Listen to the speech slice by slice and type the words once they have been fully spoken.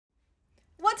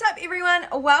What's up, everyone?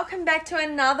 Welcome back to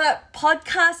another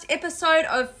podcast episode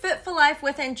of Fit for Life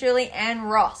with Aunt Julie and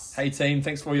Ross. Hey team,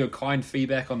 thanks for all your kind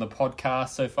feedback on the podcast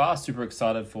so far. Super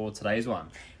excited for today's one.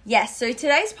 Yes, so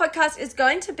today's podcast is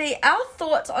going to be our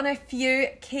thoughts on a few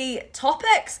key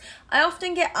topics. I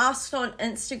often get asked on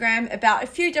Instagram about a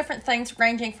few different things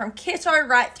ranging from keto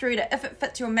right through to if it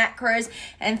fits your macros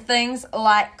and things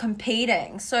like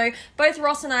competing. So both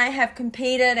Ross and I have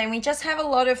competed and we just have a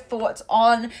lot of thoughts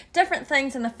on different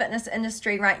things in the fitness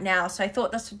industry right now. So I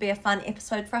thought this would be a fun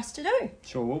episode for us to do.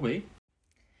 Sure will be.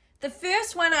 The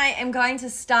first one I am going to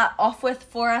start off with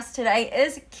for us today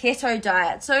is keto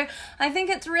diet. So I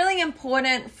think it's really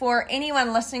important for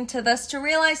anyone listening to this to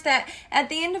realize that at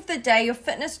the end of the day, your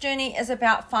fitness journey is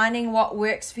about finding what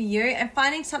works for you and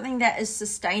finding something that is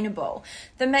sustainable.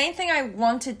 The main thing I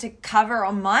wanted to cover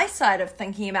on my side of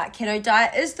thinking about keto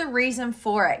diet is the reason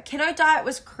for it. Keto diet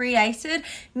was created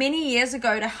many years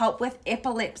ago to help with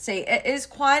epilepsy. It is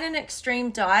quite an extreme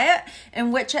diet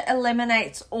in which it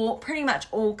eliminates pretty much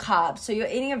all carbs. So you're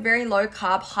eating a very low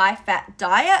carb, high fat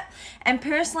diet. And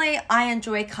personally, I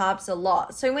enjoy carbs a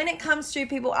lot. So when it comes to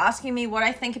people asking me what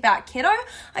I think about keto,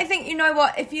 I think, you know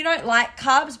what, if you don't like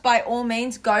carbs, by all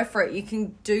means, go for it. You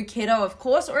can do keto, of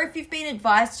course, or if you've been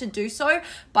advised to do so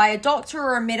by a doctor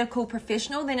or a medical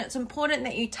professional, then it's important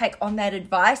that you take on that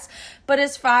advice. But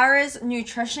as far as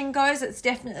nutrition goes, it's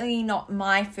definitely not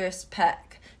my first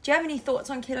pick. Do you have any thoughts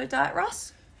on keto diet,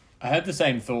 Ross? I have the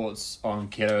same thoughts on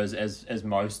keto as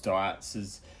most diets.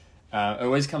 It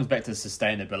always comes back to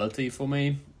sustainability for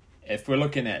me. If we're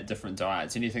looking at different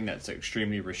diets, anything that's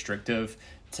extremely restrictive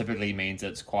typically means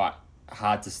it's quite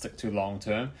hard to stick to long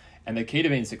term. And the key to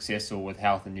being successful with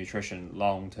health and nutrition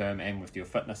long term and with your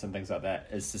fitness and things like that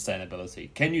is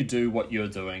sustainability. Can you do what you're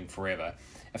doing forever?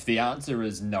 If the answer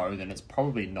is no, then it's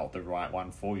probably not the right one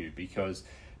for you, because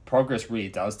progress really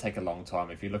does take a long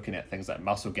time. If you're looking at things like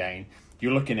muscle gain,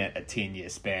 you're looking at a 10-year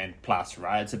span plus,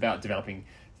 right? It's about developing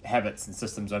habits and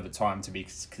systems over time to be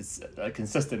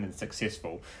consistent and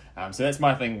successful. So that's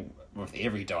my thing with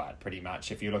every diet, pretty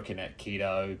much. If you're looking at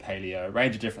keto, paleo, a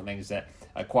range of different things that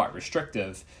are quite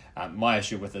restrictive, my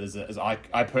issue with it is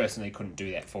I personally couldn't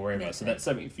do that forever. Makes so sense. that's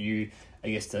something for you,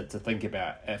 I guess, to think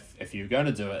about. If you're going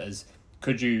to do it, is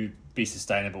could you be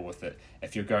sustainable with it?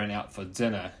 If you're going out for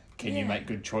dinner, can you make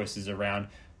good choices around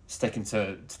sticking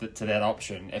to that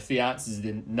option? If the answer is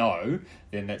then no,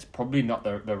 then that's probably not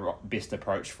the best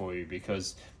approach for you,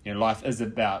 because life is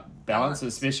about balance.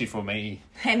 Especially for me.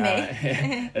 And me.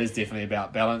 It is definitely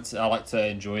about balance. I like to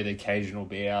enjoy the occasional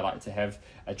beer. I like to have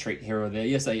a treat here or there.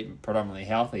 Yes, I eat predominantly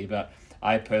healthy, but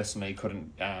I personally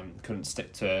couldn't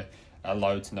stick to a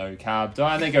low to no carb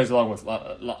diet. And that goes along with a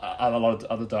lot of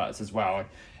other diets as well.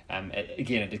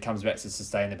 It comes back to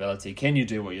sustainability. Can you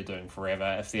do what you're doing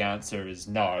forever? If the answer is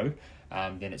no,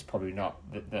 then it's probably not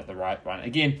the right one.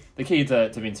 Again, the key to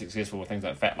being successful with things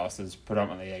like fat loss is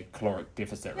predominantly a caloric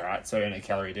deficit, right? So in a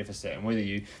calorie deficit, and whether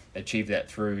you achieve that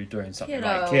through doing something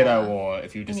like keto, or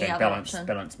if you just have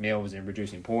balanced meals and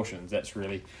reducing portions, that's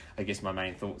really, I guess, my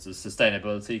main thoughts is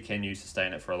sustainability. Can you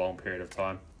sustain it for a long period of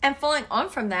time? And following on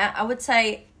from that, I would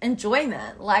say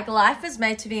enjoyment. Like, life is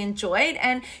made to be enjoyed,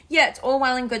 and yeah, it's all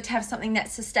well and good to have something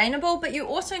that's sustainable, but you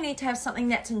also need to have something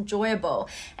that's enjoyable.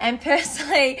 And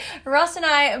personally, Ross and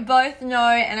I both know,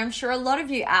 and I'm sure a lot of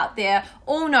you out there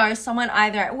all know someone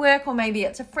either at work or maybe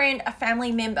it's a friend, a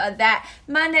family member, that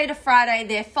Monday to Friday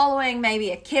they're following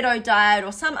maybe a keto diet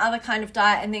or some other kind of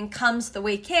diet, and then comes the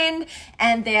weekend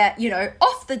and they're,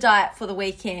 off the diet for the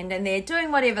weekend and they're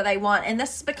doing whatever they want, and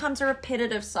this becomes a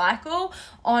repetitive cycle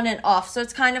on and off. So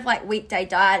it's kind of like weekday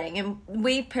dieting. And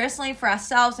we personally, for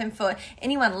ourselves and for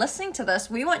anyone listening to this,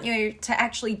 we want you to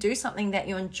actually do something that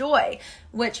you enjoy,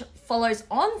 which follows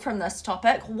on from this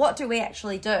topic. What do we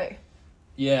actually do?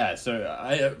 Yeah, so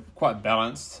I quite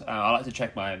balanced. I like to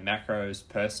check my macros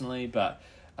personally, but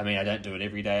I don't do it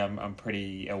every day. I'm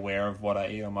pretty aware of what I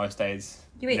eat on most days.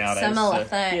 You eat nowadays. similar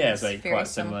things. Yeah, so I eat quite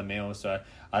similar meals. So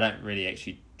I don't really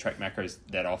actually track macros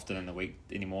that often in the week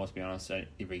anymore, to be honest. So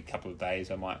every couple of days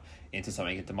I might enter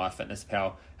something into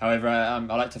MyFitnessPal. However, I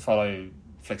like to follow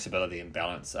flexibility and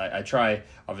balance. I try,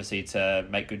 obviously, to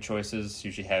make good choices.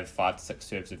 Usually have 5 to 6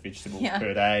 serves of vegetables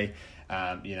per day.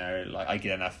 Like I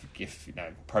get enough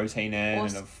protein in,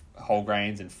 and of whole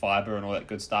grains and fiber and all that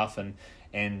good stuff, and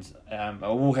I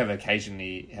will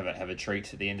occasionally have a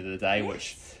treat at the end of the day,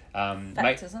 which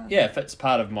fits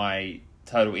part of my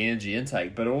total energy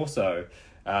intake, but also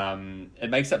it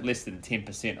makes up less than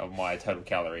 10% of my total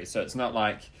calories. So it's not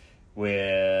like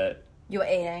we're you're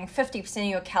eating, 50% of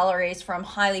your calories from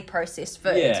highly processed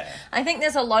food. Yeah. I think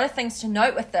there's a lot of things to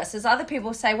note with this, as other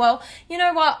people say, well, you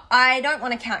know what, I don't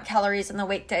want to count calories in the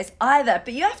weekdays either,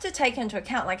 but you have to take into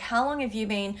account, like, how long have you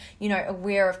been,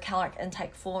 aware of caloric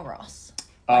intake for, Ross?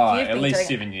 At least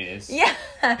 7 years. Yeah.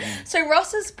 So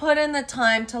Ross has put in the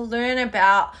time to learn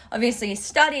about, obviously he's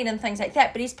studied and things like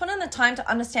that, but he's put in the time to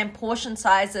understand portion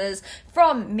sizes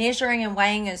from measuring and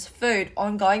weighing his food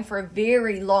ongoing for a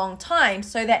very long time,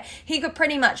 so that he could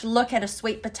pretty much look at a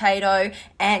sweet potato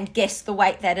and guess the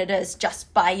weight that it is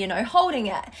just by, holding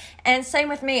it. And same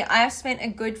with me. I've spent a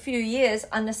good few years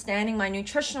understanding my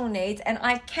nutritional needs, and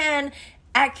I can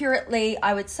accurately,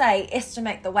 I would say,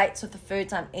 estimate the weights of the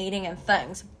foods I'm eating and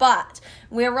things. But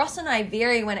where Ross and I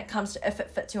vary when it comes to if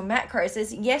it fits your macros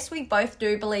is, yes, we both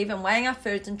do believe in weighing our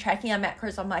foods and tracking our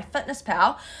macros on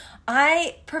MyFitnessPal.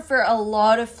 I prefer a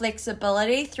lot of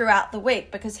flexibility throughout the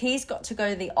week, because he's got to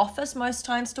go to the office most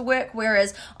times to work,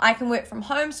 whereas I can work from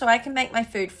home, so I can make my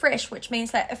food fresh, which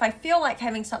means that if I feel like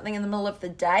having something in the middle of the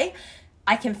day,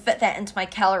 I can fit that into my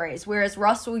calories, whereas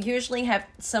Ross will usually have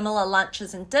similar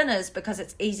lunches and dinners because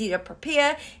it's easy to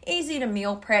prepare, easy to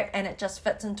meal prep, and it just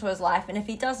fits into his life. And if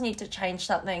he does need to change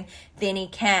something, then he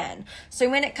can. So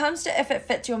when it comes to if it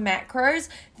fits your macros,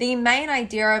 the main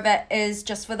idea of it is,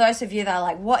 just for those of you that are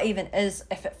like, what even is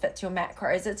if it fits your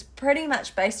macros? It's pretty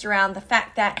much based around the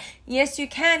fact that, yes, you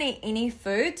can eat any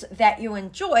foods that you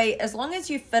enjoy as long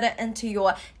as you fit it into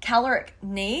your caloric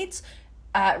needs,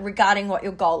 regarding what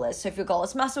your goal is. So if your goal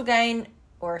is muscle gain,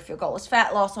 or if your goal is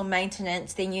fat loss or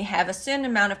maintenance, then you have a certain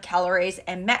amount of calories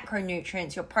and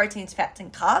macronutrients, your proteins, fats,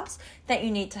 and carbs, that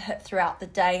you need to hit throughout the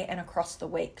day and across the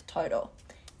week total.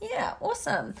 Yeah,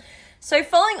 awesome. So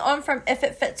following on from if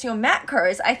it fits your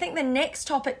macros, I think the next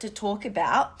topic to talk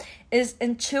about is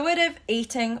intuitive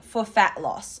eating for fat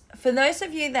loss. For those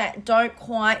of you that don't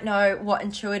quite know what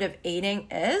intuitive eating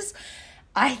is,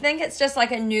 I think it's just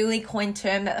like a newly coined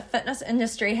term that the fitness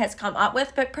industry has come up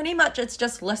with, but pretty much it's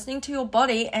just listening to your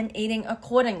body and eating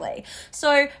accordingly.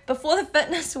 So before the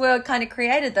fitness world kind of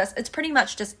created this, it's pretty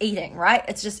much just eating, right?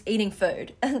 It's just eating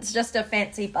food. It's just a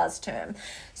fancy buzz term.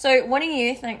 So what do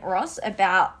you think, Ross,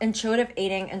 about intuitive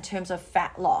eating in terms of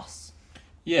fat loss?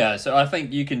 Yeah, so I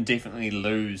think you can definitely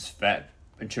lose fat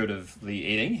intuitively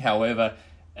eating. However,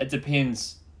 it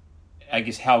depends, I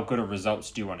guess, how good of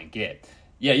results do you want to get.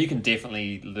 Yeah, you can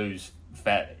definitely lose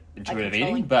fat intuitive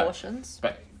eating,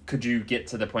 but could you get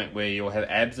to the point where you'll have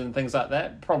abs and things like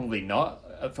that? Probably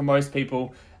not. For most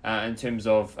people, in terms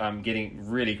of getting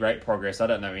really great progress, I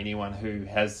don't know anyone who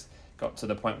has got to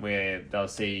the point where they'll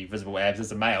see visible abs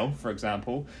as a male, for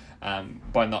example,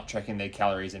 by not tracking their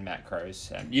calories and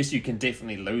macros. Yes, you can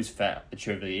definitely lose fat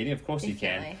intuitively eating. Of course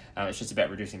definitely. You can. It's just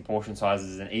about reducing portion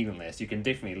sizes and eating less. You can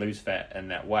definitely lose fat in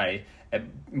that way. It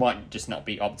might just not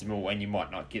be optimal, and you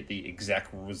might not get the exact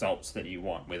results that you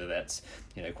want, whether that's,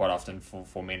 quite often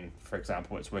for men, for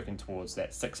example, it's working towards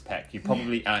that six-pack. You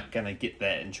probably aren't going to get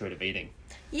that intuitive eating.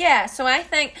 Yeah, so I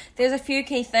think there's a few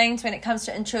key things when it comes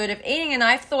to intuitive eating, and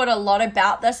I've thought a lot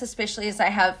about this, especially as I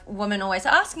have women always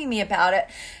asking me about it.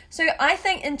 So I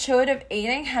think intuitive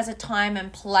eating has a time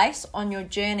and place on your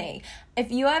journey. If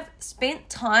you have spent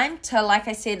time to, like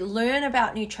I said, learn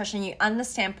about nutrition, you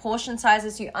understand portion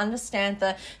sizes, you understand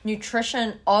the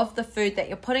nutrition of the food that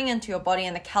you're putting into your body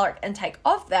and the caloric intake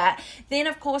of that, then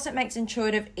of course it makes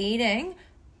intuitive eating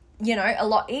a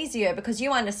lot easier, because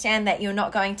you understand that you're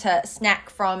not going to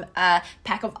snack from a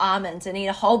pack of almonds and eat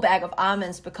a whole bag of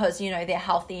almonds because, they're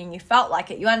healthy and you felt like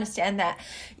it. You understand that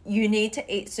you need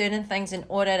to eat certain things in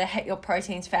order to hit your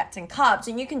proteins, fats, and carbs.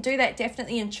 And you can do that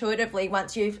definitely intuitively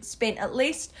once you've spent at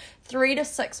least 3 to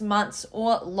 6 months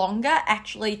or longer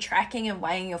actually tracking and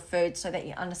weighing your food so that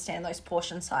you understand those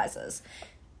portion sizes.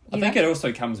 I think it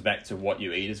also comes back to what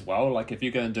you eat as well. Like if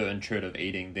you're going to do intuitive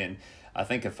eating, then I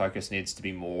think a focus needs to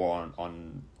be more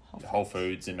on whole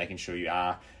foods and making sure you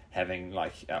are having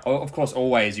of course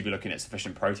always you'll be looking at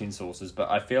sufficient protein sources, but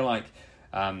I feel like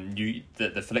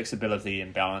the flexibility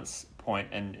and balance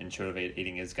point in intuitive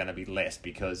eating is going to be less,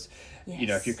 because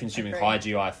if you're consuming high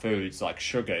GI foods like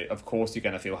sugar, of course you're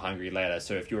going to feel hungry later.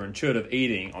 So if you're intuitive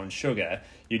eating on sugar,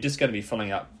 you're just going to be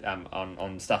filling up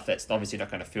on stuff that's obviously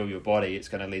not going to fill your body. It's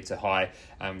going to lead to high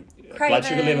blood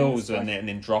sugar levels and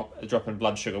then drop in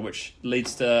blood sugar, which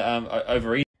leads to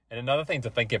overeating. And another thing to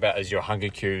think about is your hunger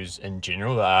cues in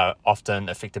general are often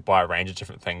affected by a range of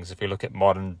different things. If you look at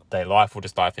modern day life or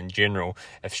just life in general,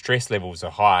 if stress levels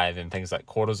are high, then things like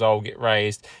cortisol get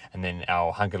raised, and then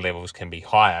our hunger levels can be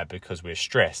higher because we're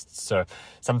stressed. So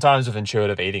sometimes with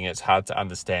intuitive eating, it's hard to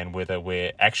understand whether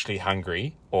we're actually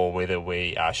hungry or whether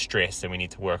we are stressed, and we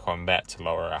need to work on that to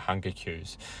lower our hunger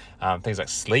cues. Things like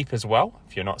sleep as well.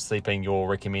 If you're not sleeping your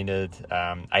recommended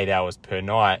 8 hours per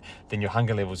night, then your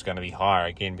hunger level is going to be higher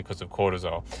again because of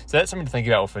cortisol. So that's something to think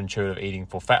about with intuitive eating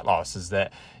for fat loss, is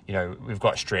that, you know, we've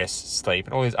got stress, sleep,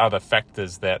 and all these other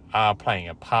factors that are playing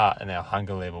a part in our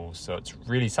hunger levels. So it's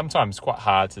really sometimes quite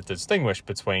hard to distinguish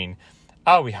between,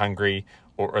 are we hungry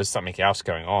or is something else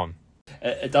going on?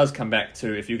 It does come back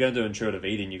to, if you're going to do intuitive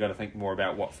eating, you've got to think more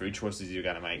about what food choices you're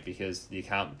going to make, because you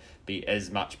can't be as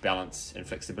much balance and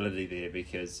flexibility there,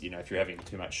 because, you know, if you're having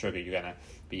too much sugar, you're going to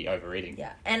be overeating.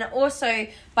 Yeah, and also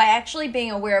by actually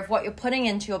being aware of what you're putting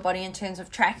into your body in terms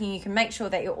of tracking, you can make sure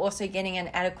that you're also getting an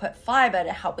adequate fiber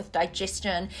to help with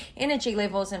digestion, energy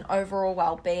levels, and overall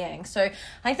well-being. So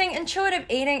I think intuitive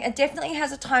eating, it definitely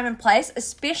has a time and place,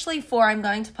 especially for, I'm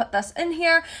going to put this in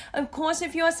here, of course,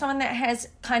 if you are someone that has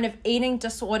kind of eating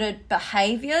disordered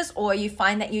behaviors, or you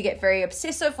find that you get very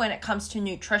obsessive when it comes to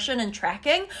nutrition and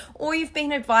tracking, or you've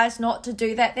been advised not to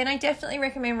do that, then I definitely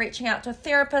recommend reaching out to a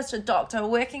therapist, a doctor,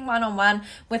 working one-on-one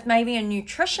with maybe a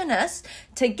nutritionist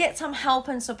to get some help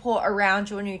and support around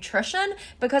your nutrition,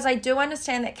 because I do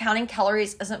understand that counting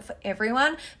calories isn't for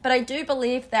everyone, but I do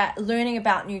believe that learning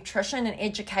about nutrition and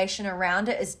education around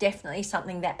it is definitely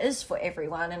something that is for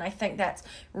everyone, and I think that's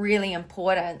really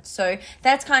important. So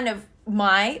that's kind of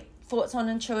my thoughts on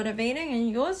intuitive eating, and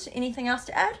yours. Anything else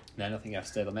to add? No, nothing else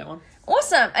to add on that one.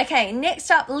 Awesome. Okay, next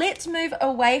up, let's move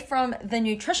away from the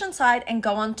nutrition side and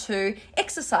go on to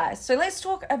exercise. So let's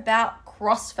talk about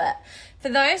CrossFit. For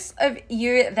those of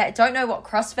you that don't know what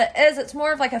CrossFit is, it's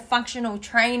more of like a functional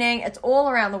training. It's all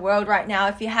around the world right now.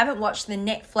 If you haven't watched the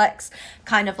Netflix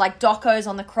kind of like docos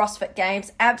on the CrossFit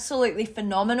Games, absolutely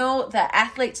phenomenal. The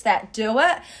athletes that do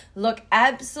it look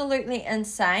absolutely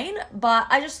insane. But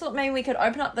I just thought maybe we could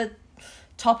open up the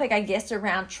topic, I guess,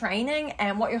 around training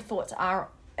and what your thoughts are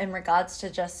in regards to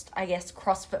just, I guess,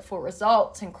 CrossFit for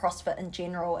results and CrossFit in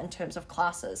general in terms of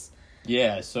classes.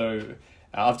 Yeah, so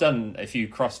I've done a few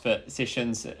CrossFit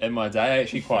sessions in my day. I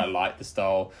actually quite like the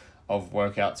style of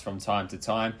workouts from time to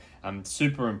time.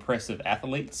 Super impressive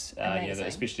athletes,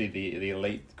 especially the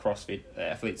elite CrossFit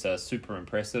athletes are super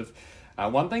impressive.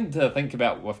 One thing to think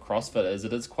about with CrossFit is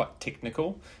it is quite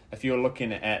technical. If you're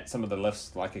looking at some of the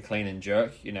lifts like a clean and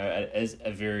jerk, you know, it is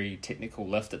a very technical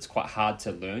lift. It's quite hard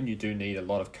to learn. You do need a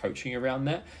lot of coaching around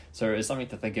that. So it's something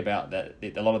to think about, that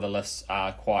a lot of the lifts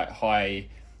are quite high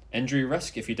injury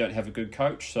risk if you don't have a good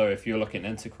coach. So if you're looking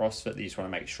into CrossFit, you just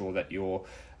want to make sure that your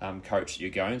coach that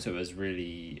you're going to is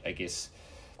really, I guess,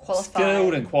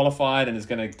 skilled and qualified, and is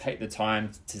going to take the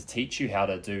time to teach you how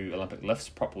to do Olympic lifts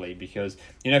properly. Because,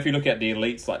 you know, if you look at the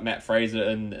elites like Matt Fraser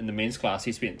in the men's class,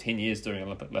 he spent 10 years doing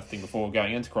Olympic lifting before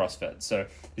going into CrossFit. So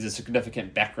there's a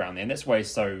significant background there, and that's why he's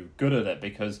so good at it,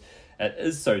 because it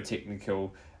is so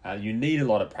technical. You need a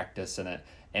lot of practice in it,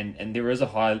 and there is a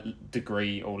high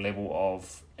degree or level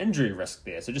of injury risk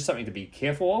there. So just something to be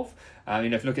careful of.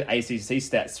 If you look at ACC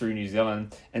stats through New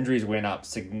Zealand, injuries went up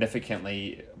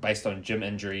significantly based on gym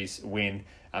injuries when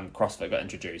CrossFit got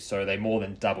introduced. So they more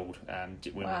than doubled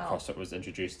when CrossFit was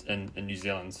introduced in New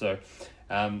Zealand. So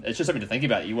it's just something to think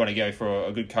about. You want to go for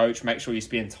a good coach. Make sure you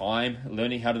spend time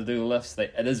learning how to do the lifts.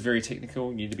 It is very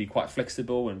technical. You need to be quite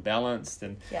flexible and balanced.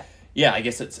 And I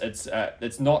guess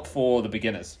it's not for the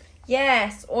beginners.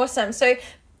 Yes, awesome. So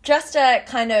just to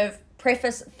kind of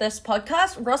preface this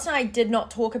podcast, Ross and I did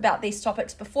not talk about these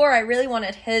topics before. I really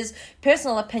wanted his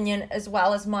personal opinion as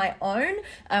well as my own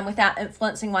without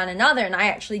influencing one another. And I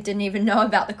actually didn't even know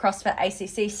about the CrossFit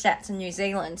ACC stats in New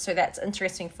Zealand. So that's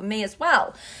interesting for me as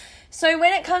well. So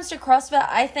when it comes to CrossFit,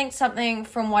 I think something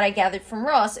from what I gathered from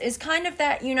Ross is kind of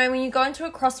that, you know, when you go into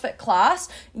a CrossFit class,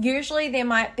 usually there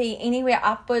might be anywhere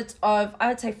upwards of, I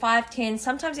would say 5, 10,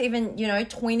 sometimes even,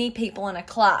 20 people in a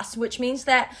class, which means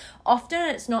that often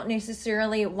it's not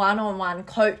necessarily one-on-one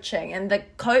coaching, and the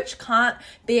coach can't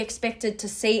be expected to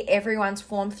see everyone's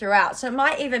form throughout. So it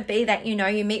might even be that,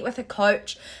 you meet with a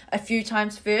coach a few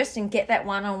times first and get that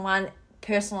one-on-one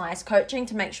personalized coaching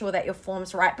to make sure that your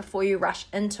form's right before you rush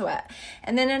into it.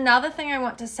 And then another thing I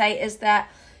want to say is that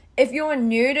if you're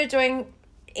new to doing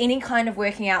any kind of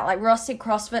working out. Like Ross said,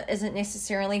 CrossFit isn't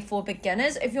necessarily for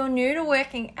beginners. If you're new to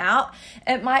working out,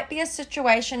 it might be a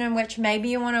situation in which maybe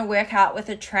you want to work out with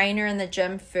a trainer in the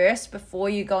gym first before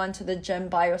you go into the gym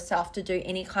by yourself to do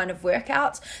any kind of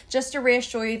workouts, just to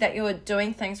reassure you that you're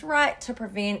doing things right to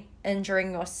prevent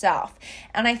injuring yourself.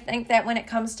 And I think that when it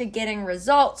comes to getting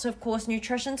results, of course,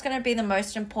 nutrition's going to be the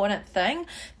most important thing,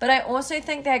 but I also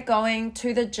think that going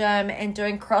to the gym and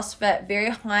doing CrossFit, very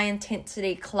high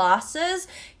intensity classes,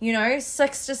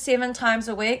 6 to 7 times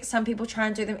a week, some people try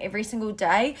and do them every single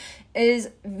day,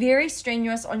 is very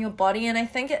strenuous on your body. And I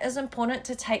think it is important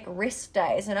to take rest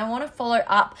days. And I want to follow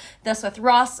up this with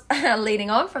Ross leading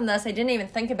on from this. I didn't even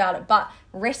think about it, but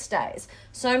rest days.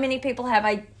 So many people have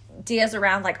ideas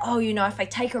around like, if I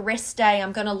take a rest day,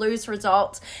 I'm going to lose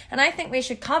results. And I think we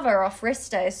should cover off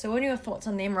rest days. So what are your thoughts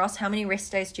on them, Ross? How many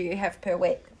rest days do you have per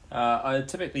week? I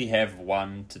typically have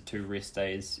 1 to 2 rest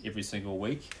days every single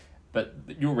week, but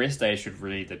your rest days should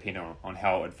really depend on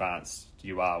how advanced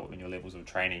you are in your levels of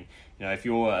training. If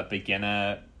you're a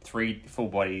beginner, 3 full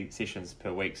body sessions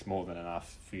per week is more than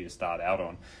enough for you to start out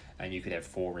on, and you could have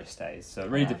 4 rest days. So it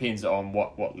really depends on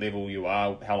what level you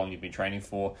are, how long you've been training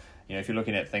for. If you're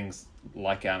looking at things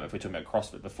like, if we're talking about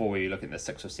CrossFit before, where you're looking at the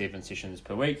 6 or 7 sessions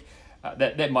per week,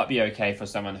 that might be okay for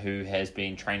someone who has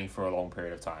been training for a long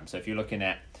period of time. So if you're looking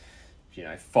at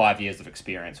 5 years of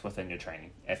experience within your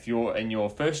training. If you're in your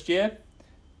first year,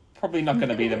 probably not going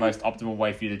to be the most optimal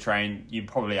way for you to train. You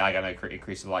probably are going to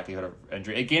increase the likelihood of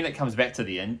injury. Again, it comes back to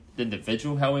the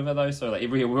individual, however, though. So like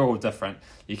we're all different.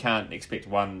 You can't expect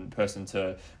one person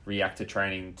to react to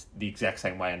training the exact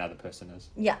same way another person is.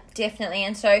 Yeah, definitely.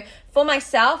 And so for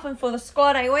myself and for the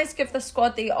squad, I always give the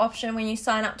squad the option when you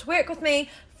sign up to work with me,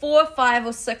 4, 5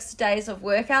 or 6 days of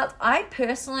workouts. I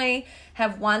personally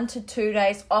have 1 to 2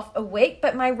 days off a week,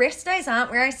 but my rest days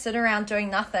aren't where I sit around doing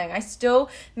nothing. I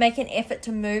still make an effort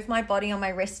to move my body on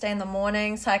my rest day in the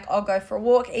mornings. Like I'll go for a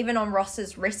walk. Even on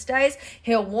Ross's rest days,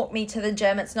 he'll walk me to the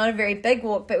gym. It's not a very big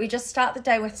walk, but we just start the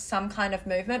day with some kind of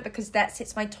movement because that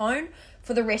sets my tone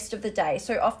for the rest of the day.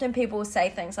 So often people will say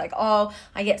things like, I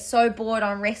get so bored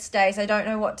on rest days, I don't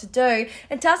know what to do.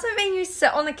 It doesn't mean you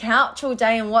sit on the couch all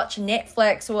day and watch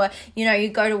Netflix, or you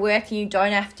go to work and you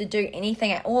don't have to do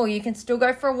anything at all. You can still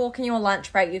go for a walk in your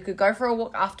lunch break. You could go for a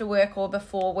walk after work or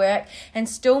before work and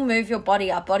still move your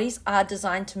body. Our bodies are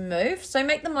designed to move, so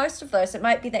make the most of those. It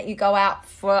might be that you go out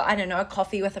for, a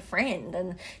coffee with a friend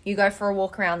and you go for a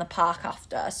walk around the park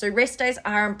after. So rest days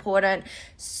are important,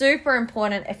 super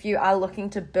important if you are looking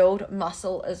to build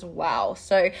muscle as well.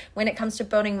 So when it comes to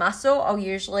building muscle, I'll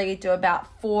usually do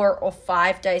about 4 or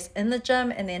 5 days in the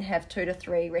gym and then have 2 to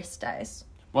 3 rest days.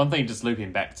 One thing, just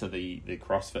looping back to the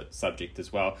CrossFit subject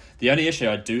as well, the only issue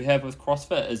I do have with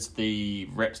CrossFit is the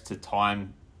reps to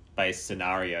time based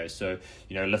scenario. So,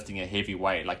 lifting a heavy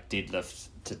weight like deadlift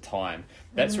to time.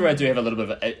 That's where I do have a little bit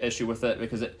of an issue with it,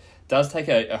 because it does take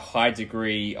a high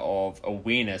degree of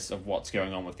awareness of what's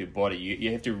going on with your body.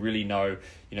 You have to really know,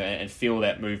 and feel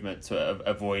that movement to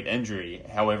avoid injury.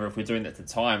 However, if we're doing that to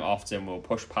time, often we'll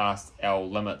push past our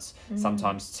limits.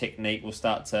 Sometimes technique will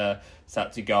start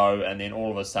to go, and then all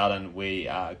of a sudden we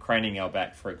are craning our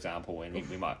back, for example, and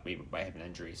we may have an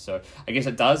injury. So I guess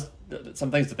it does,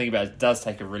 some things to think about, it does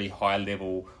take a really high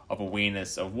level of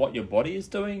awareness of what your body is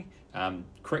doing,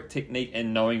 correct technique,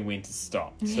 and knowing when to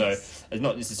stop. Yes. So it's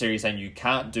not necessarily saying you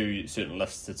can't do certain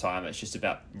lifts at a time. It's just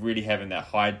about really having that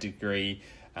high degree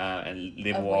and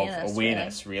level of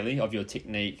awareness, really, of your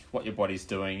technique, what your body's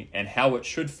doing, and how it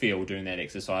should feel doing that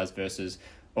exercise versus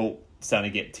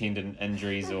starting to get tendon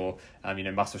injuries or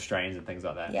muscle strains and things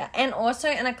like that. Yeah, and also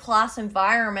in a class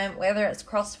environment, whether it's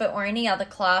CrossFit or any other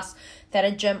class that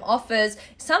a gym offers,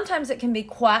 sometimes it can be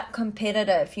quite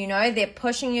competitive. They're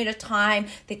pushing you to time,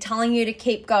 they're telling you to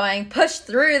keep going, push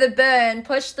through the burn,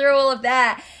 push through all of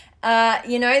that.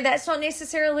 That's not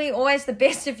necessarily always the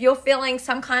best. If you're feeling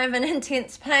some kind of an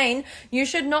intense pain, you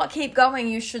should not keep going.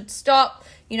 You should stop,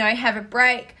 have a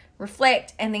break,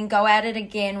 reflect, and then go at it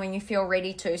again when you feel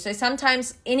ready to. So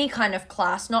sometimes any kind of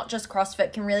class, not just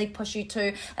CrossFit, can really push you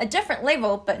to a different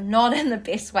level, but not in the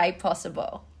best way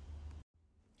possible.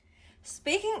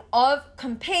 Speaking of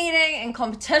competing and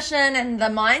competition and the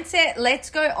mindset,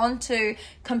 let's go on to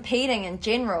competing in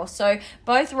general. So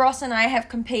both Ross and I have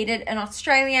competed in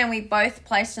Australia, and we both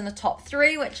placed in the top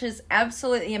 3, which is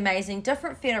absolutely amazing.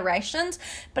 Different federations,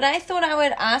 but I thought I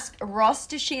would ask Ross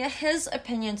to share his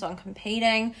opinions on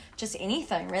competing, just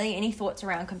anything really, any thoughts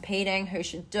around competing, who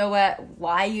should do it,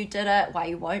 why you did it, why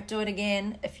you won't do it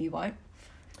again if you won't.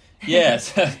 Yeah,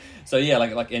 so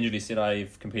like Anjali said,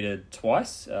 I've competed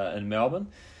twice in Melbourne,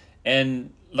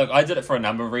 And look, I did it for a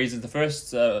number of reasons. The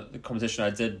first competition I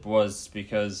did was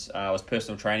because I was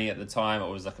personal training at the time. It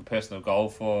was like a personal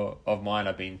goal of mine.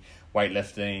 I've been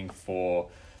weightlifting for,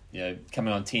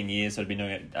 coming on 10 years. So I'd been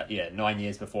doing it, 9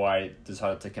 years before I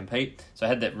decided to compete. So I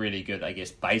had that really good, I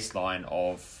guess, baseline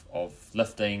of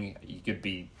lifting. You could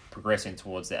be progressing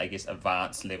towards that, I guess,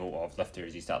 advanced level of lifter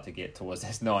as you start to get towards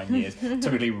those 9 years.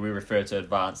 Typically, we refer to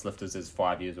advanced lifters as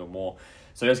 5 years or more.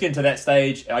 So I was getting to that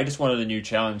stage. I just wanted a new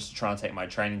challenge to try and take my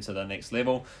training to the next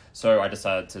level. So I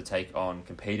decided to take on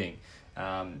competing.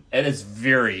 It is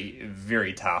very,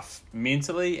 very tough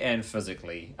mentally and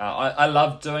physically. I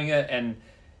love doing it, and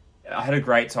I had a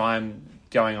great time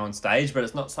going on stage, but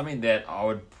it's not something that I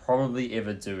would probably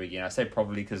ever do again. I say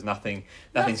probably because nothing's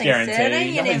guaranteed.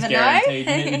 Certain. Nothing's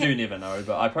guaranteed. You do never know,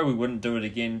 but I probably wouldn't do it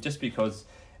again just because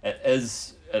it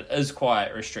is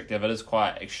quite restrictive. It is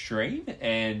quite extreme,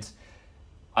 and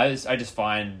I just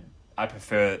find I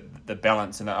prefer the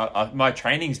balance, and my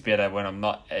training's better when I'm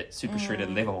not at super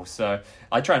shredded level. So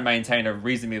I try and maintain a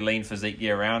reasonably lean physique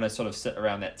year round. I sort of sit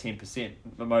around that 10%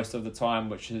 most of the time,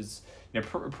 which is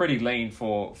pretty lean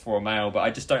for a male. But I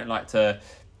just don't like to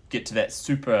get to that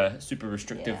super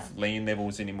restrictive lean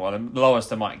levels anymore. The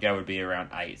lowest I might go would be around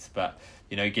 8, but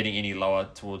getting any lower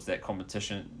towards that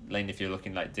competition lean, if you're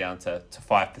looking like down to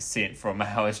 5% for a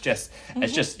male,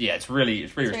 it's really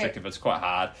restrictive. It's quite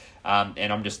hard,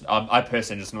 and I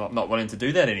personally just not willing to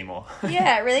do that anymore.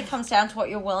 Yeah, it really comes down to what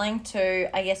you're willing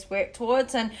to, I guess, work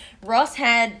towards. And Ross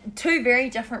had 2 very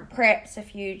different preps,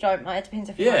 if you don't mind. It depends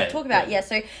if you want to talk about it. Yeah,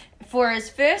 so for his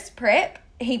first prep,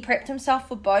 he prepped himself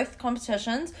for both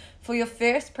competitions. For your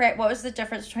first prep, what was the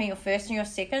difference between your first and your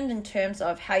second in terms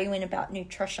of how you went about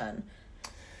nutrition?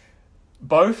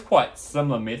 Both quite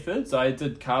similar methods. I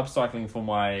did carb cycling for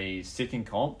my second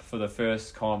comp. For the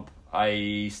first comp,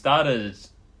 I started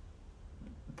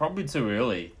probably too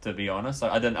early, to be honest.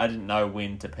 I didn't know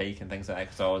when to peak and things like that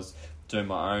because I was doing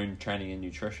my own training and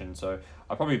nutrition. So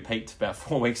I probably peaked about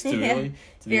 4 weeks too early,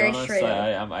 to be honest. So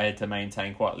I had to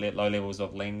maintain quite low levels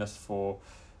of leanness for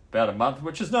about a month,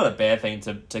 which is not a bad thing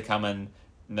to come in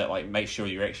and make sure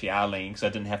you actually are lean, because I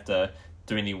didn't have to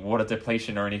do any water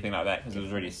depletion or anything like that because it was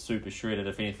really super shredded.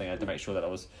 If anything, I had to make sure that I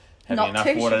was having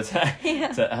enough water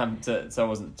so I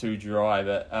wasn't too dry.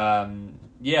 But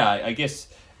I guess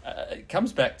it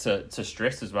comes back to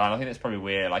stress as well. And I think that's probably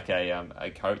where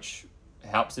a coach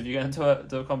helps if you get into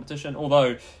a competition.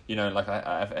 Although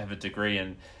I have a degree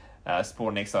in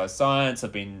sport and exercise science.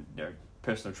 I've been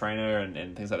personal trainer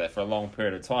and things like that for a long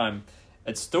period of time.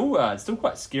 It's still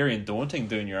quite scary and daunting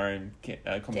doing your own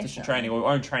competition training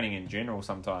or own training in general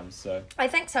sometimes. So I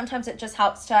think sometimes it just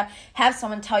helps to have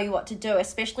someone tell you what to do,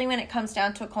 especially when it comes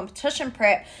down to a competition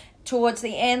prep. Towards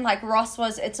the end, like Ross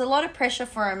was, it's a lot of pressure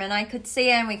for him, and I could see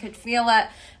it and we could feel it.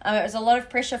 It was a lot of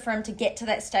pressure for him to get to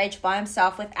that stage by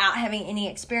himself without having any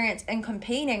experience in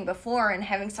competing before, and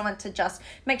having someone to just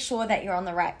make sure that you're on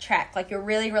the right track. Like, you're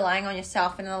really relying on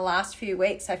yourself, and in the last few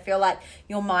weeks I feel like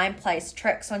your mind plays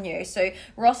tricks on you. So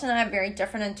Ross and I are very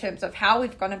different in terms of how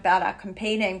we've gone about our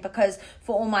competing, because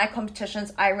for all my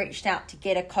competitions I reached out to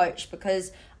get a coach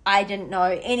because I didn't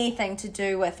know anything to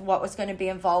do with what was going to be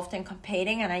involved in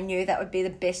competing, and I knew that would be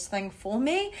the best thing for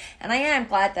me, and I am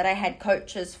glad that I had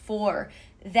coaches for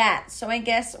that. So I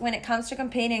guess when it comes to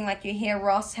competing, like you hear,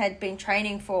 Ross had been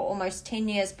training for almost 10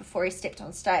 years before he stepped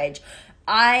on stage.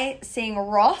 Seeing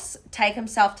Ross take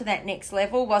himself to that next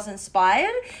level was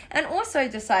inspired, and also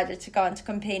decided to go into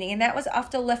competing, and that was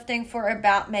after lifting for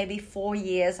about maybe 4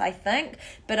 years, I think,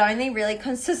 but only really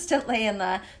consistently in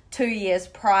the 2 years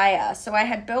prior. So I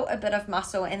had built a bit of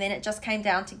muscle, and then it just came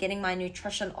down to getting my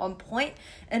nutrition on point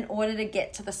in order to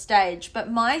get to the stage.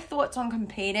 But my thoughts on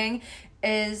competing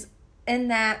is in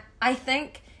that I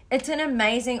think it's an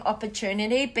amazing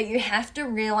opportunity, but you have to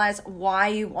realize why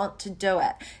you want to do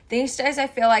it. These days, I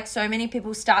feel like so many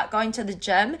people start going to the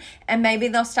gym, and maybe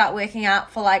they'll start working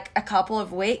out for like a couple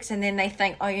of weeks, and then they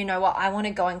think, oh, you know what, I want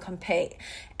to go and compete.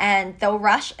 And they'll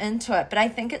rush into it. But I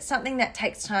think it's something that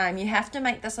takes time. You have to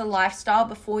make this a lifestyle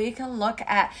before you can look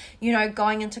at,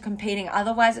 going into competing.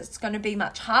 Otherwise, it's going to be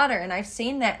much harder. And I've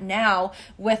seen that now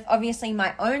with obviously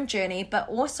my own journey, but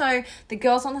also the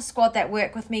girls on the squad that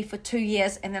work with me for 2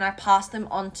 years, and then I pass them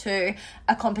on to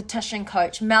a competition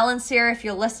coach. Mel and Sarah, if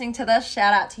you're listening to this,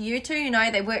 shout out to you two.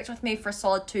 They worked with me for a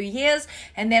solid 2 years,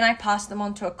 and then I passed them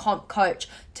on to a comp coach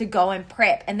to go and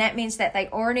prep. And that means that they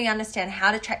already understand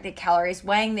how to track their calories,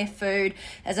 weighing planning their food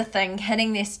as a thing,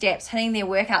 hitting their steps, hitting their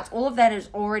workouts, all of that is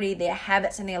already their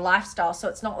habits and their lifestyle. So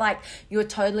it's not like you're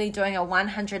totally doing a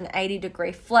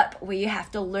 180-degree flip where you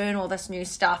have to learn all this new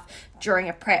stuff during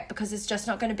a prep, because it's just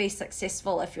not going to be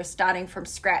successful if you're starting from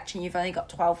scratch and you've only got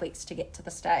 12 weeks to get to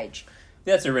the stage.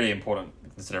 That's a really important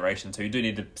consideration too. You do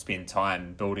need to spend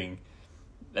time building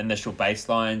initial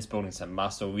baselines, building some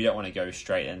muscle. You don't want to go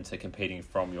straight into competing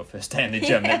from your first day in the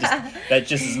gym. That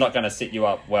just is not going to set you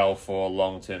up well for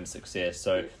long-term success.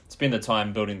 So spend the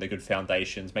time building the good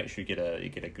foundations. Make sure you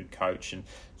get a good coach, and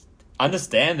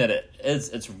understand that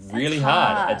it's really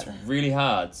hard. It's really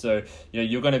hard. So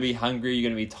you're going to be hungry. You're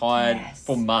going to be tired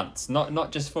for months,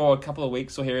 not just for a couple of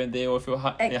weeks or here and there. Or if you're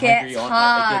hungry,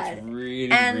 it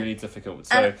gets really difficult.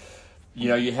 So.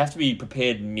 You have to be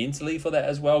prepared mentally for that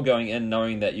as well, going in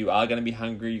knowing that you are going to be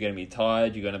hungry, you're going to be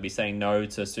tired, you're going to be saying no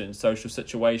to certain social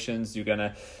situations, you're going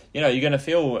to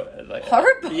feel like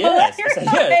horrible. Yeah.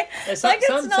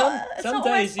 Some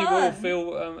days you will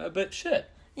feel a bit shit.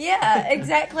 Yeah,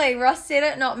 exactly. Ross said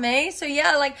it, not me. So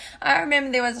yeah, like I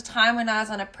remember there was a time when I was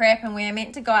on a prep and we were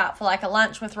meant to go out for like a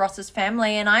lunch with Ross's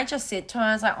family, and I just said to him,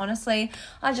 I was like, honestly,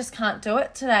 I just can't do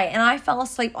it today. And I fell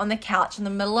asleep on the couch in the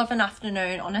middle of an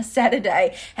afternoon on a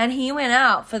Saturday, and he went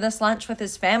out for this lunch with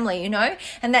his family,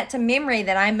 and that's a memory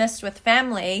that I missed with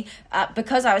family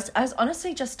because I was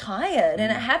honestly just tired.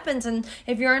 And it happens. And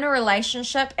if you're in a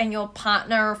relationship and your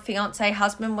partner or fiance,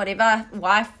 husband, whatever,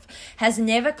 wife has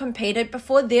never competed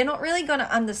before, they're not really going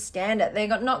to understand it. They're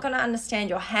not going to understand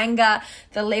your hunger,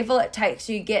 the level it takes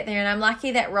you to get there. And I'm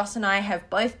lucky that Ross and I have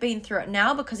both been through it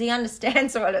now, because he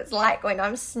understands what it's like when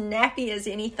I'm snappy as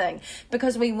anything,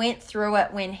 because we went through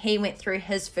it when he went through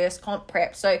his first comp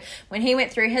prep. So when he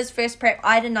went through his first prep,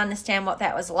 I didn't understand what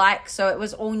that was like. So it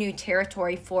was all new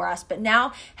territory for us. But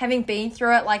now, having been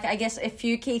through it, like I guess a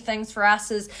few key things for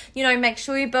us is, make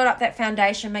sure you build up that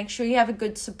foundation, make sure you have a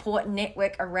good support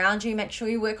network around you, make sure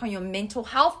you work on your mental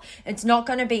health. It's not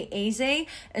going to be easy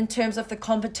in terms of the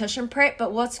competition prep,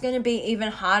 but what's going to be even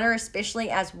harder, especially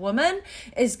as women,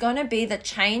 is going to be the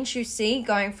change you see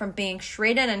going from being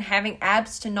shredded and having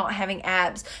abs to not having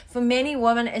abs. For many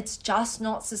women, it's just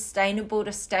not sustainable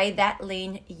to stay that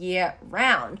lean year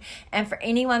round. And for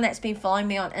anyone that's been following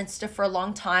me on Insta for a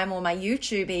long time, or my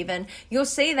YouTube even, you'll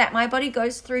see that my body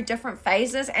goes through different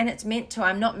phases, and it's meant to.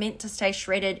 I'm not meant to stay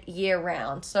shredded year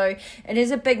round. So it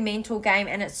is a big mental game,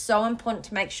 and it's so important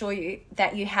to make sure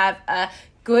that you have a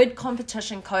good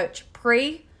competition coach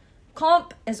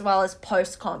pre-comp as well as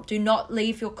post-comp. Do not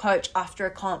leave your coach after a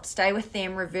comp. Stay with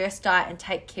them, reverse diet, and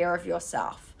take care of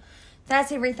yourself.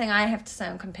 That's everything I have to say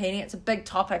on competing. It's a big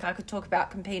topic. I could talk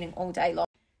about competing all day long.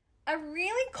 A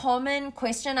really common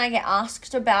question I get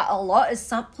asked about a lot is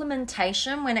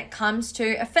supplementation when it comes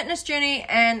to a fitness journey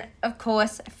and, of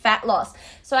course, fat loss.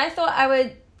 So I thought I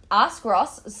would ask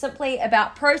Ross simply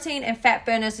about protein and fat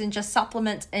burners and just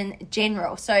supplements in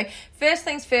general. So first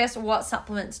things first, what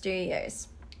supplements do you use?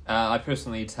 I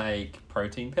personally take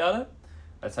protein powder.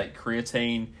 I take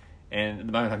creatine, and at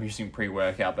the moment I'm using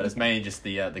pre-workout, but it's mainly just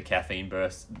the caffeine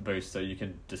boost, so you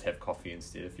can just have coffee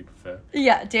instead if you prefer.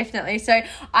 Yeah, definitely. So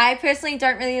I personally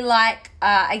don't really like,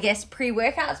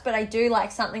 pre-workouts, but I do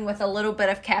like something with a little bit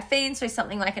of caffeine, so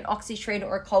something like an OxyShred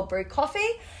or a cold brew coffee.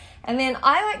 And then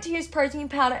I like to use protein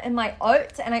powder in my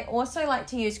oats, and I also like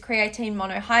to use creatine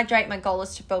monohydrate. My goal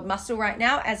is to build muscle right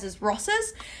now, as is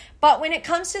Ross's. But when it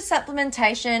comes to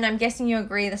supplementation, I'm guessing you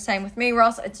agree the same with me,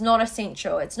 Ross, it's not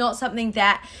essential. It's not something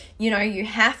that, you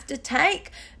have to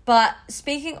take. But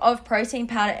speaking of protein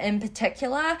powder in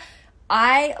particular,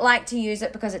 I like to use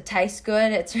it because it tastes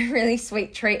good. It's a really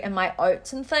sweet treat in my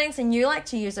oats and things. And you like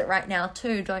to use it right now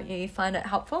too, don't you? You find it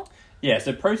helpful? Yeah,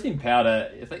 so protein powder,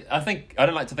 I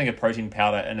don't like to think of protein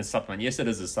powder in a supplement. Yes, it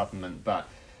is a supplement, but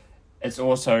it's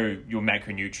also your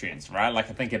macronutrients, right? Like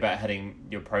I think about hitting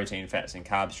your protein, fats, and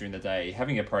carbs during the day.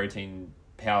 Having a protein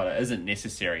powder isn't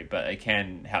necessary, but it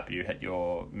can help you hit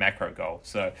your macro goal.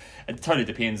 So it totally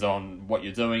depends on what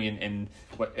you're doing and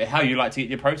how you like to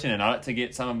get your protein. And I like to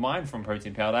get some of mine from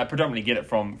protein powder. I predominantly get it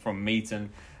from meat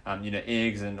and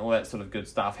eggs and all that sort of good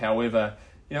stuff. However,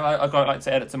 I quite like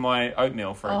to add it to my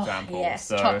oatmeal, for example. Yes,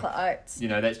 so, chocolate oats.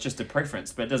 That's just a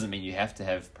preference, but it doesn't mean you have to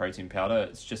have protein powder.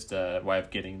 It's just a way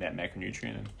of getting that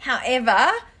macronutrient in. However,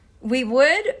 we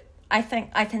would, I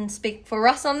think I can speak for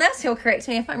Ross on this, he'll correct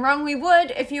me if I'm wrong, we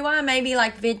would, if you are maybe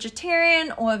like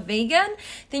vegetarian or vegan,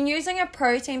 then using a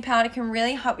protein powder can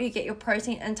really help you get your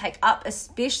protein intake up,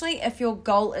 especially if your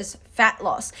goal is fat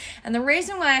loss. And the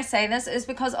reason why I say this is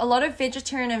because a lot of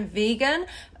vegetarian and vegan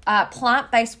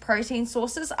plant-based protein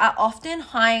sources are often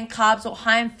high in carbs or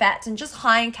high in fats and just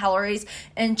high in calories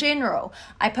in general.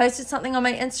 I posted something on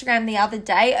my Instagram the other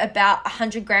day about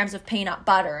 100 grams of peanut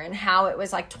butter and how it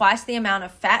was like twice the amount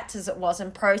of fats as it was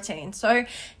in protein. So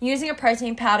using a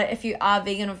protein powder if you are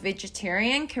vegan or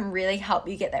vegetarian can really help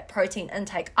you get that protein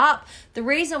intake up. The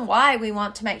reason why we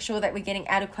want to make sure that we're getting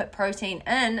adequate protein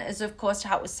in is, of course, to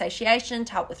help with satiation,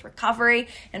 to help with recovery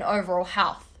and overall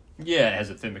health. Yeah, it has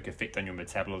a thermic effect on your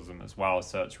metabolism as well,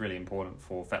 so it's really important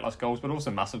for fat loss goals, but also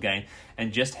muscle gain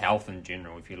and just health in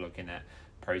general if you're looking at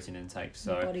protein intake.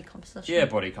 So body composition. Yeah,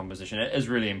 body composition. It is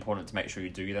really important to make sure you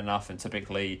do get enough, and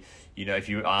typically, if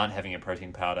you aren't having a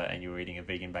protein powder and you're eating a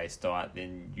vegan-based diet,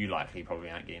 then you likely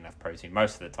probably aren't getting enough protein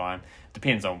most of the time.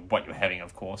 Depends on what you're having,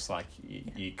 of course. Like,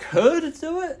 you could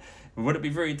do it. Would it be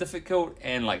very difficult?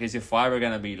 And like, is your fiber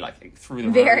going to be like through the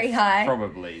very roof? high?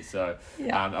 Probably. So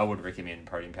I would recommend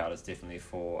protein powders definitely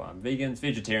for vegans,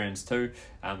 vegetarians too.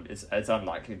 It's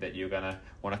unlikely that you're going to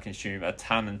want to consume a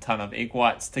ton of egg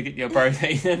whites to get your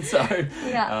protein in. So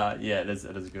it is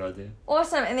a good idea.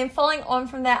 Awesome. And then following on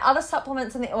from that, other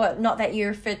supplements, or not that you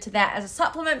referred to that as a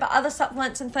supplement, but other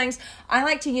supplements and things, I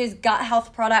like to use gut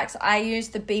health products. I use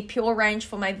the Be Pure range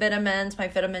for my vitamins, my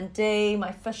vitamin D,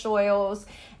 my fish oils,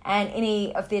 and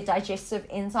any of their digestive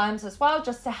enzymes as well,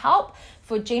 just to help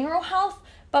for general health.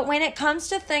 But when it comes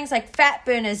to things like fat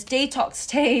burners, detox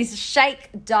teas,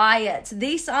 shake diets,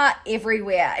 these are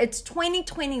everywhere. It's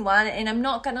 2021, and I'm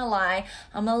not going to lie,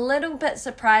 I'm a little bit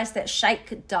surprised that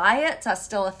shake diets are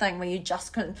still a thing where you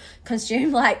just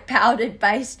consume like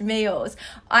powdered-based meals.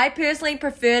 I personally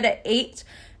prefer to eat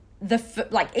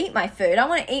my food. I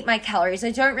want to eat my calories. I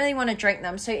don't really want to drink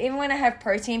them. So even when I have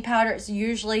protein powder, it's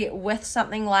usually with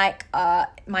something like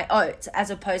my oats, as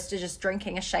opposed to just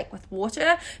drinking a shake with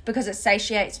water, because it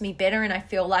satiates me better and I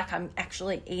feel like I'm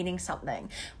actually eating something.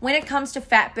 When it comes to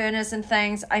fat burners and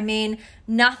things, I mean,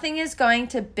 nothing is going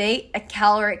to beat a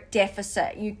caloric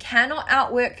deficit. You cannot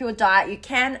outwork your diet. You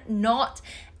cannot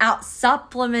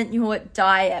out-supplement your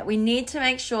diet. We need to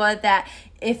make sure that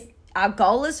if our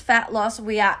goal is fat loss,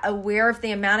 we are aware of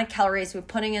the amount of calories we're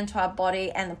putting into our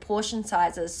body and the portion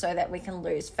sizes so that we can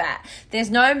lose fat. There's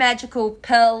no magical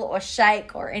pill or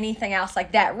shake or anything else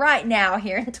like that right now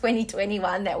here in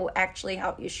 2021 that will actually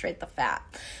help you shred the fat.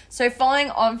 So following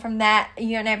on from that,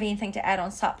 you don't have anything to add on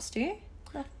sups, do you?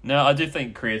 No, I do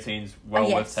think creatine's worth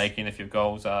yes. taking if your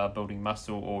goals are building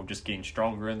muscle or just getting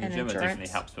stronger in the gym. Endurance. It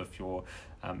definitely helps with your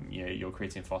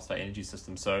creatine phosphate energy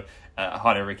system. So I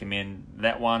highly recommend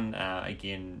that one.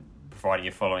 Again, providing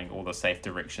you're following all the safe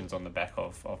directions on the back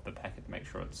of the packet to make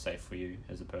sure it's safe for you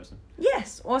as a person.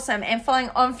 Yes, awesome. And following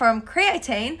on from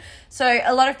creatine, so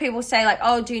a lot of people say like,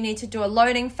 oh, do you need to do a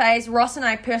loading phase? Ross and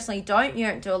I personally don't. You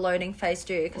don't do a loading phase,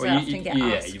 do you? Because I often get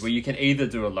asked. Well, you can either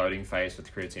do a loading phase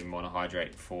with creatine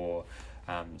monohydrate for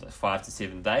 5 to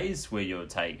 7 days, where you'll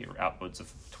take upwards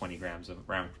of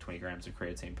around 20 grams of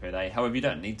creatine per day. However, you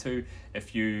don't need to.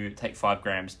 If you take 5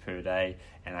 grams per day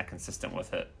and are consistent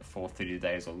with it for 30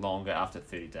 days or longer, after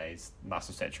 30 days,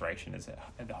 muscle saturation is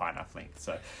at a high enough length.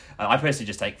 So I personally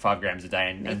just take 5 grams a day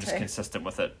and just consistent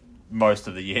with it most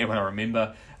of the year when I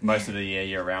remember, most of the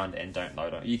year round, and don't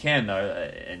load on. You can though,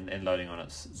 and loading on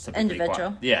it's typically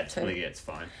individual. Typically it's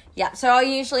fine. Yeah, so I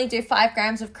usually do 5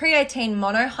 grams of creatine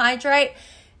monohydrate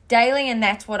daily, and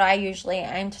that's what I usually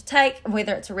aim to take,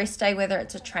 whether it's a rest day, whether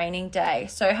it's a training day.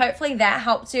 So hopefully that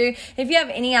helps you. If you have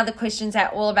any other questions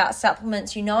at all about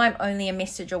supplements, I'm only a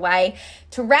message away.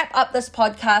 To wrap up this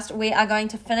podcast, we are going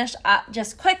to finish up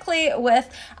just quickly with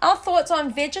our thoughts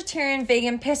on vegetarian,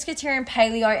 vegan, pescatarian,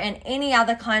 paleo, and any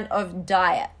other kind of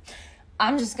diet.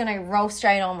 I'm just going to roll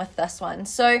straight on with this one.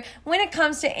 So when it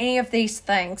comes to any of these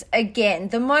things, again,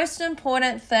 the most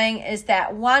important thing is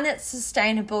that 1, it's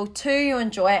sustainable, 2, you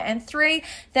enjoy it, and 3,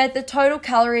 that the total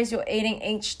calories you're eating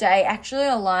each day actually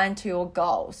align to your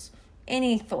goals.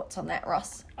 Any thoughts on that,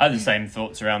 Ross? I have the same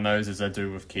thoughts around those as I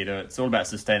do with keto. It's all about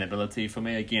sustainability for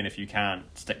me. Again, if you can't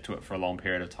stick to it for a long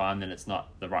period of time, then it's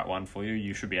not the right one for you.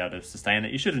 You should be able to sustain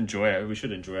it. You should enjoy it. We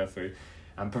should enjoy our food.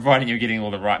 Providing you're getting all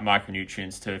the right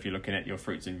micronutrients too. If you're looking at your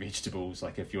fruits and vegetables,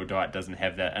 like if your diet doesn't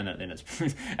have that in it, then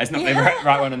it's not the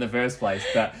right one in the first place.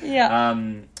 But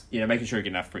making sure you get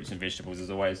enough fruits and vegetables is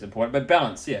always important. But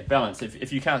balance.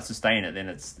 If you can't sustain it, then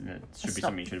it should be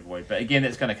something you should avoid. But again,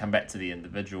 it's going to come back to the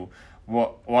individual.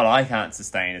 What I can't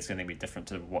sustain is going to be different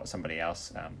to what somebody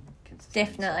else can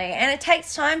Definitely. And it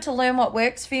takes time to learn what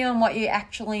works for you and what you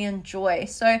actually enjoy.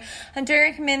 So I do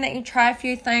recommend that you try a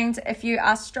few things. If you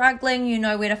are struggling, you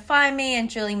know where to find me and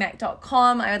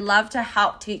juliemac.com. I would love to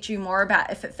help teach you more about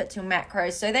if it fits your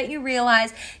macros so that you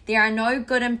realize there are no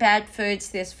good and bad foods.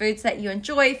 There's foods that you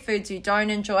enjoy, foods you don't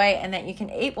enjoy, and that you can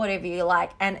eat whatever you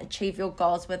like and achieve your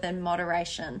goals within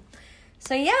moderation.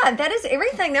 So yeah, that is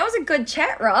everything. That was a good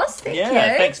chat, Ross. Thank you.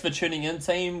 Thanks for tuning in,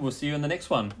 team. We'll see you in the next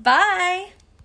one. Bye.